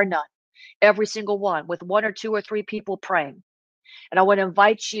 There are none. Every single one, with one or two or three people praying. And I want to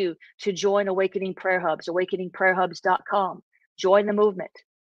invite you to join Awakening Prayer Hubs, awakeningprayerhubs.com. Join the movement,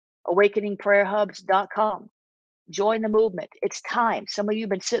 awakeningprayerhubs.com. Join the movement. It's time. Some of you have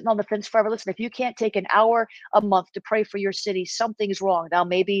been sitting on the fence forever. Listen, if you can't take an hour a month to pray for your city, something's wrong. Now,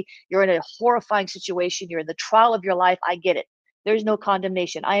 maybe you're in a horrifying situation. You're in the trial of your life. I get it. There's no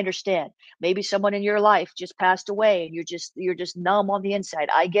condemnation. I understand. Maybe someone in your life just passed away and you're just numb on the inside.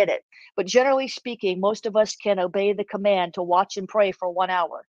 I get it. But generally speaking, most of us can obey the command to watch and pray for 1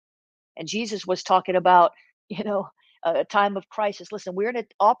 hour. And Jesus was talking about, a time of crisis. Listen, we're in an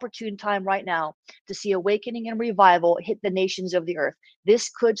opportune time right now to see awakening and revival hit the nations of the earth. This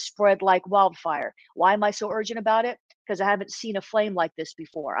could spread like wildfire. Why am I so urgent about it? Because I haven't seen a flame like this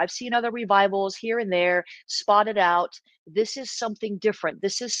before. I've seen other revivals here and there spotted out. This is something different.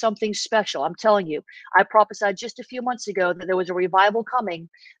 This is something special. I'm telling you, I prophesied just a few months ago that there was a revival coming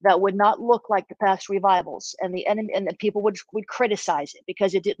that would not look like the past revivals, and the enemy and the people would criticize it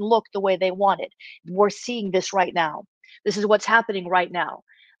because it didn't look the way they wanted. We're seeing this right now. This is what's happening right now.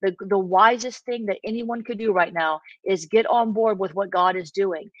 The wisest thing that anyone could do right now is get on board with what God is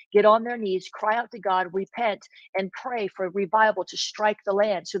doing. Get on their knees, cry out to God, repent, and pray for revival to strike the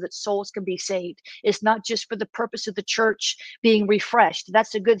land so that souls can be saved. It's not just for the purpose of the church being refreshed.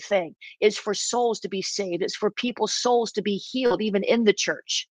 That's a good thing. It's for souls to be saved. It's for people's souls to be healed, even in the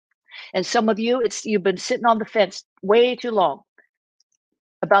church. And some of you, you've been sitting on the fence way too long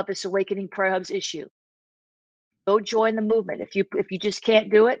about this Awakening Prayer Hubs issue. Go join the movement. If you just can't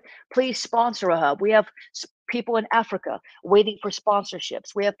do it, please sponsor a hub. We have people in Africa waiting for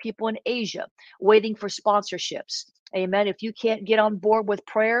sponsorships. We have people in Asia waiting for sponsorships. Amen. If you can't get on board with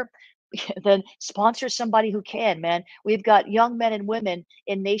prayer, then sponsor somebody who can, man. We've got young men and women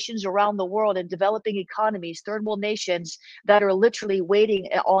in nations around the world and developing economies, third world nations, that are literally waiting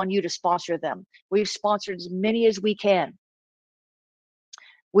on you to sponsor them. We've sponsored as many as we can.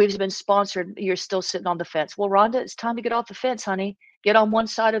 We've been sponsored. You're still sitting on the fence. Well, Rhonda, it's time to get off the fence, honey. Get on one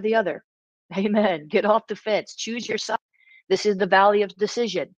side or the other. Amen. Get off the fence. Choose your side. This is the valley of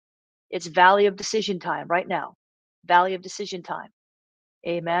decision. It's valley of decision time right now. Valley of decision time.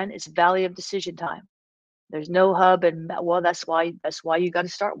 Amen. It's valley of decision time. There's no hub, and well, that's why you got to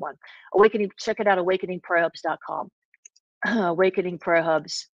start one. Awakening, check it out, awakeningprayerhubs.com.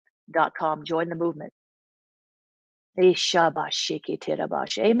 Awakeningprayerhubs.com. Join the movement. Amen.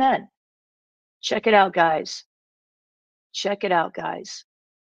 Check it out, guys. Check it out, guys.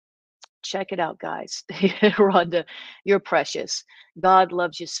 Check it out, guys. Rhonda, you're precious. God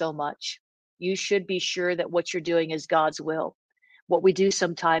loves you so much. You should be sure that what you're doing is God's will. What we do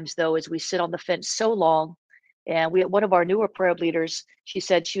sometimes, though, is we sit on the fence so long. And we, one of our newer prayer leaders, she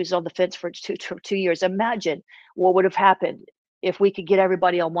said she was on the fence for 2 years. Imagine what would have happened if we could get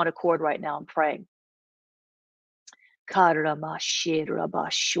everybody on one accord right now and praying. Because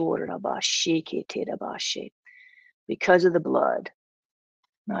of the blood.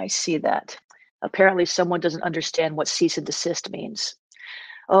 I see that. Apparently, someone doesn't understand what cease and desist means.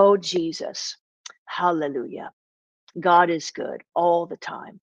 Oh, Jesus. Hallelujah. God is good all the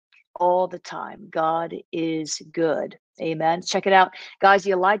time. All the time. God is good. Amen. Check it out. Guys,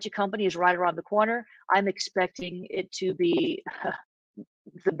 the Elijah Company is right around the corner. I'm expecting it to be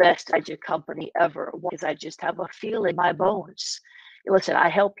the best Elijah Company ever, because I just have a feeling in my bones. Listen, I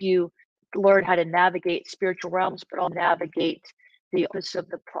help you learn how to navigate spiritual realms, but I'll navigate the office of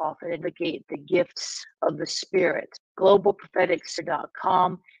the prophet, navigate the gifts of the Spirit.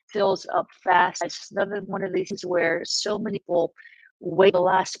 GlobalProphetics.com fills up fast. It's another one of these things where so many people wait the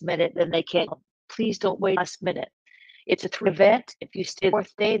last minute, then they can't. Please don't wait last minute. It's a 3 event. If you stay the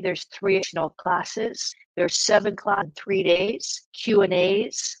 4th day, there's 3 additional classes. There's 7 classes in 3 days,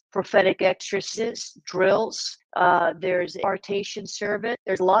 Q&As, prophetic exercises, drills. There's impartation service.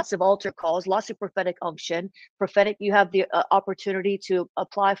 There's lots of altar calls, lots of prophetic unction. Prophetic, you have the opportunity to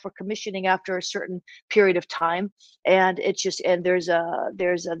apply for commissioning after a certain period of time. And it's just, and there's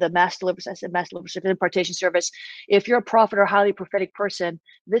the mass deliverance, I said mass deliverance, impartation service. If you're a prophet or highly prophetic person,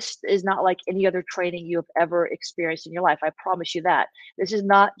 this is not like any other training you have ever experienced in your life. I promise you that. This is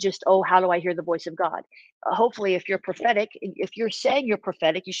not just, oh, how do I hear the voice of God? Hopefully, if you're prophetic, if you're saying you're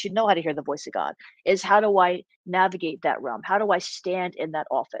prophetic, you should know how to hear the voice of God. Is how do I navigate that realm? How do I stand in that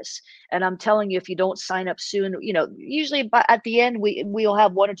office? And I'm telling you, if you don't sign up soon, usually at the end, we'll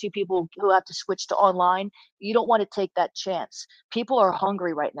have 1 or 2 people who have to switch to online. You don't want to take that chance. People are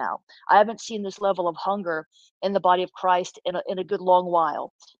hungry right now. I haven't seen this level of hunger in the body of Christ in a good long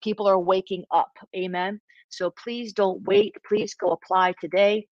while. People are waking up. Amen. So please don't wait. Please go apply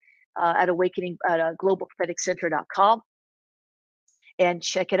today at awakening at globalpropheticcenter.com and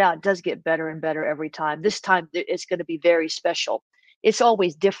check it out. It does get better and better every time. This time it's going to be very special. It's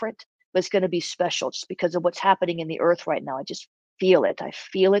always different, but it's going to be special just because of what's happening in the earth right now. I just feel it. I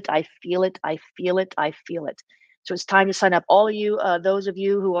feel it. I feel it. I feel it. I feel it. So it's time to sign up. All of you, those of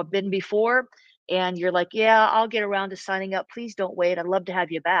you who have been before, and you're like, yeah, I'll get around to signing up. Please don't wait. I'd love to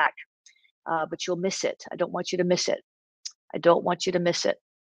have you back, but you'll miss it. I don't want you to miss it. I don't want you to miss it.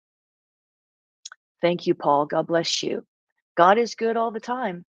 Thank you, Paul. God bless you. God is good all the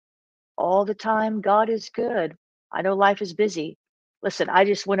time. All the time, God is good. I know life is busy. Listen, I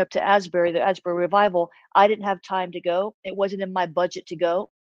just went up to Asbury, the Asbury Revival. I didn't have time to go. It wasn't in my budget to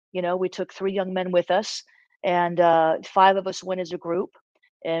go. We took 3 young men with us, and 5 of us went as a group.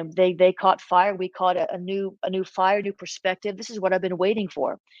 And they caught fire. We caught a new fire, new perspective. This is what I've been waiting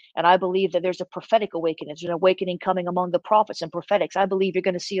for. And I believe that there's a prophetic awakening. There's an awakening coming among the prophets and prophetics. I believe you're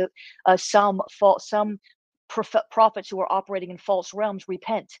going to see some prophets who are operating in false realms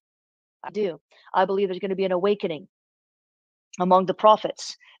repent. I do. I believe there's going to be an awakening among the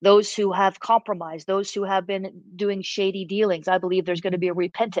prophets, those who have compromised, those who have been doing shady dealings. I believe there's going to be a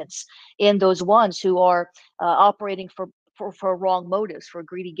repentance in those ones who are operating for wrong motives, for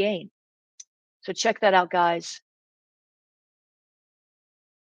greedy gain. So check that out, guys,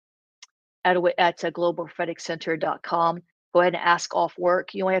 at globalpropheticcenter.com. Go ahead and ask off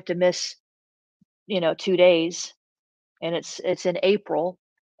work. You only have to miss 2 days, and it's in April,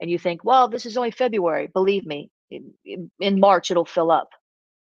 and you think, well, this is only February. Believe me, in March it'll fill up.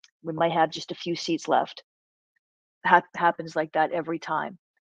 We might have just a few seats left. Happens like that every time.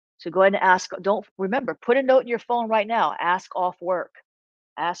 So go ahead and ask. Don't remember, put a note in your phone right now. Ask off work.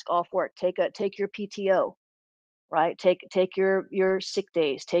 Ask off work. Take your PTO, right? Take your sick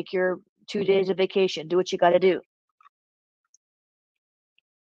days. Take your 2 days of vacation. Do what you got to do.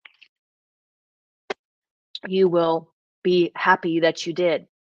 You will be happy that you did.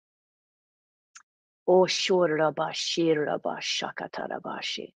 Oh,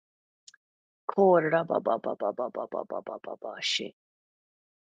 shorabashirabashi. Korabababababababababashi.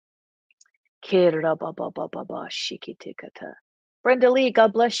 Kerabababababashi. Brenda Lee,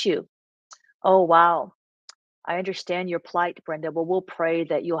 God bless you. Oh, wow. I understand your plight, Brenda. Well, we'll pray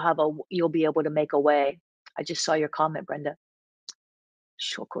that you'll be able to make a way. I just saw your comment, Brenda.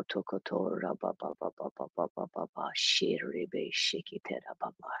 It's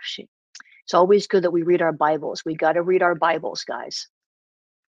always good that we read our Bibles. We got to read our Bibles, guys.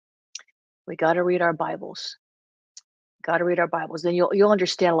 We got to read our Bibles. Got to read our Bibles. Then you'll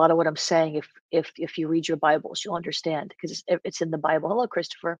understand a lot of what I'm saying if you read your Bibles. You'll understand because it's in the Bible. Hello,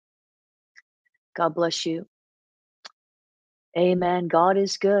 Christopher. God bless you. Amen. God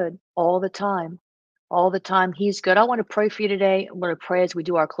is good all the time. All the time, He's good. I want to pray for you today. I'm going to pray as we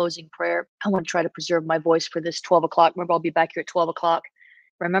do our closing prayer. I want to try to preserve my voice for this 12 o'clock. Remember, I'll be back here at 12 o'clock.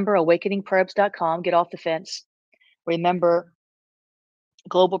 Remember, awakeningprayers.com. Get off the fence. Remember,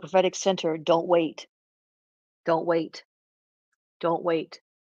 Global Prophetic Center. Don't wait. Don't wait. Don't wait.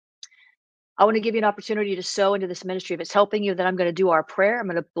 I want to give you an opportunity to sow into this ministry. If it's helping you, then I'm going to do our prayer. I'm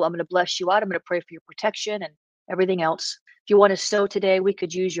going to bless you out. I'm going to pray for your protection and everything else. If you want to sow today, we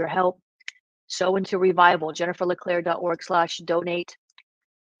could use your help. Sow into revival. JenniferLeClaire.org/donate.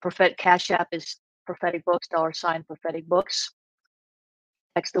 Prophetic Cash App is Prophetic Books, $ Prophetic Books.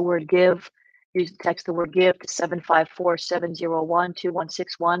 Text the word give. Text the word give to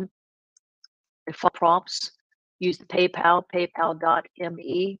 754-701-2161. If prompts, use the PayPal,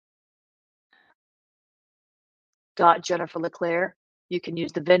 paypal.me. Jennifer LeClaire. You can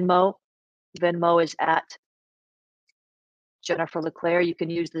use the Venmo. Venmo is at Jennifer LeClaire. You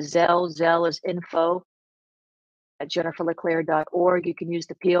can use the Zelle. Zelle is info at jenniferleclaire.org. You can use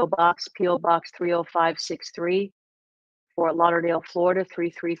the P.O. Box, P.O. Box 30563, Fort Lauderdale, Florida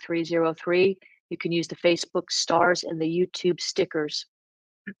 33303. You can use the Facebook stars and the YouTube stickers.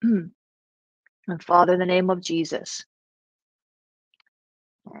 And Father, in the name of Jesus.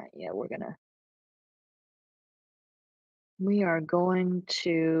 All right, yeah, we are going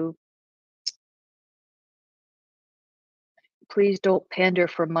to, please don't pander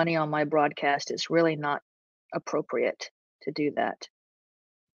for money on my broadcast. It's really not appropriate to do that.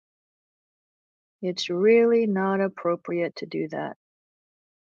 It's really not appropriate to do that.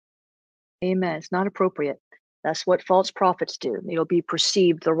 Amen. It's not appropriate. That's what false prophets do. You'll be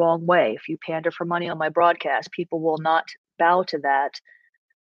perceived the wrong way. If you pander for money on my broadcast, people will not bow to that.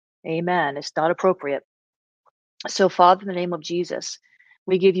 Amen. It's not appropriate. So, Father, in the name of Jesus,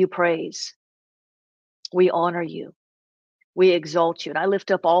 we give you praise. We honor you. We exalt you. And I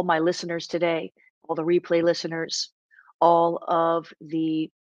lift up all my listeners today, all the replay listeners, all of the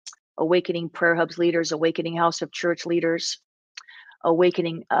Awakening Prayer Hubs leaders, Awakening House of Church leaders,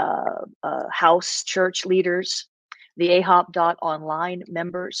 Awakening House Church leaders, the ahop.online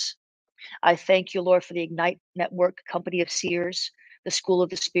members. I thank you, Lord, for the Ignite Network, Company of Seers, the School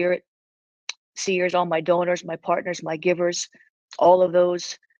of the Spirit, Seers, all my donors, my partners, my givers, all of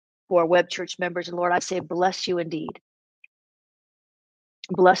those who are Web Church members. And Lord, I say, bless you indeed.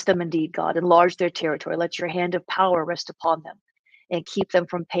 Bless them indeed, God. Enlarge their territory. Let your hand of power rest upon them and keep them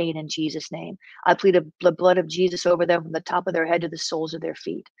from pain in Jesus' name. I plead the blood of Jesus over them from the top of their head to the soles of their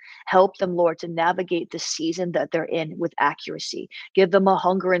feet. Help them, Lord, to navigate the season that they're in with accuracy. Give them a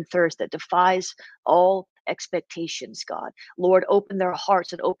hunger and thirst that defies all expectations, God. Lord, open their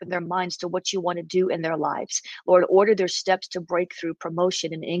hearts and open their minds to what you want to do in their lives. Lord, order their steps to breakthrough,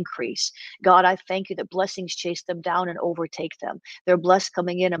 promotion, and increase. God, I thank you that blessings chase them down and overtake them. They're blessed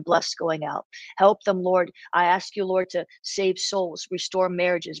coming in and blessed going out. Help them, Lord. I ask you, Lord, to save souls, restore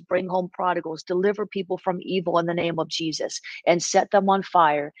marriages, bring home prodigals, deliver people from evil in the name of Jesus, and set them on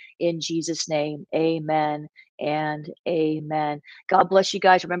fire in Jesus' name. Amen and amen. God bless you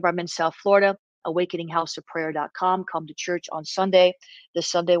guys. Remember, I'm in South Florida. AwakeningHouseOfPrayer.com. Come to church on Sunday.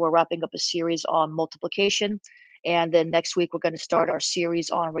 This Sunday, we're wrapping up a series on multiplication. And then next week, we're going to start our series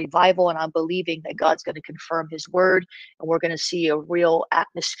on revival. And I'm believing that God's going to confirm his word. And we're going to see a real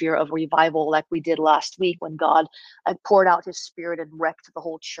atmosphere of revival like we did last week when God poured out his spirit and wrecked the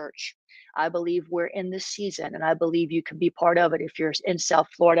whole church. I believe we're in this season, and I believe you can be part of it if you're in South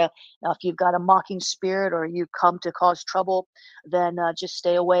Florida. Now, if you've got a mocking spirit or you come to cause trouble, then just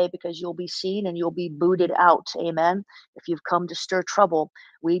stay away because you'll be seen and you'll be booted out. Amen. If you've come to stir trouble,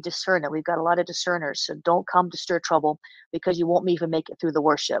 we discern it. We've got a lot of discerners. So don't come to stir trouble because you won't even make it through the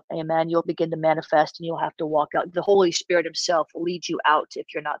worship. Amen. You'll begin to manifest and you'll have to walk out. The Holy Spirit himself will lead you out if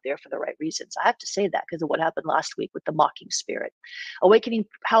you're not there for the right reasons. I have to say that because of what happened last week with the mocking spirit.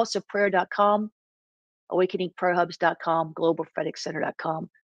 AwakeningHouseOfPrayer.com, AwakeningPrayerHubs.com, GlobalPropheticCenter.com.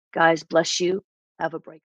 Guys, bless you. Have a break.